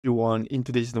Everyone, in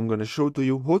today's video I'm going to show to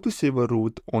you how to save a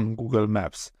route on Google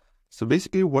Maps. So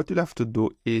basically what you'll have to do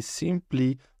is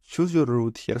simply choose your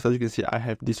route here. So as you can see, I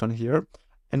have this one here,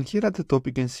 and here at the top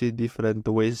you can see different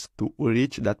ways to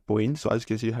reach that point. So as you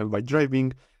can see, you have by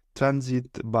driving, transit,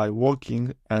 by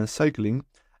walking, and cycling.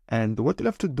 And what you'll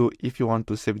have to do if you want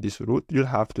to save this route, you'll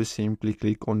have to simply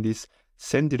click on this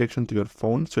send direction to your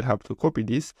phone. So you'll have to copy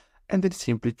this and then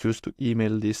simply choose to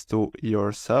email this to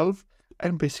yourself.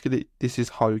 And basically this is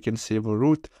how you can save a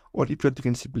route, or if you want, you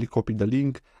can simply copy the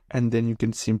link and then you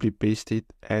can simply paste it,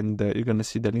 and you're gonna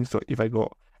see the link. So if I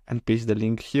go and paste the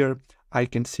link here, I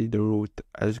can see the route,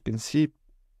 as you can see.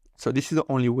 So this is the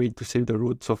only way to save the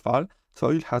route so far.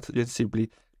 So you'll have to just simply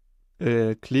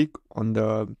click on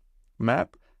the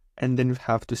map, and then you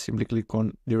have to simply click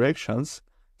on directions.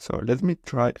 So let me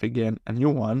try again a new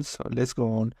one. So let's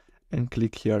go on and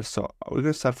click here. So we're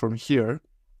gonna start from here.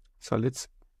 So let's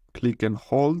click and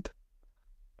hold,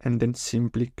 and then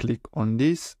simply click on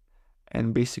this,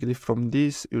 and basically from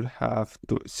this you'll have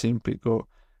to simply go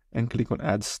and click on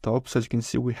add stops. So as you can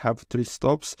see, we have 3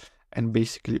 stops, and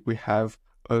basically we have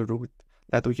a route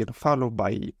that we can follow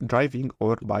by driving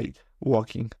or by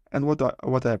walking. And what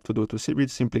I have to do to save it,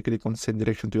 simply click on send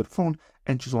direction to your phone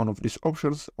and choose one of these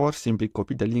options, or simply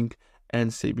copy the link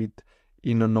and save it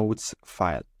in a notes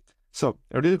file. So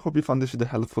I really hope you found this video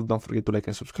helpful. Don't forget to like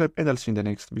and subscribe, and I'll see you in the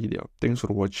next video. Thanks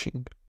for watching.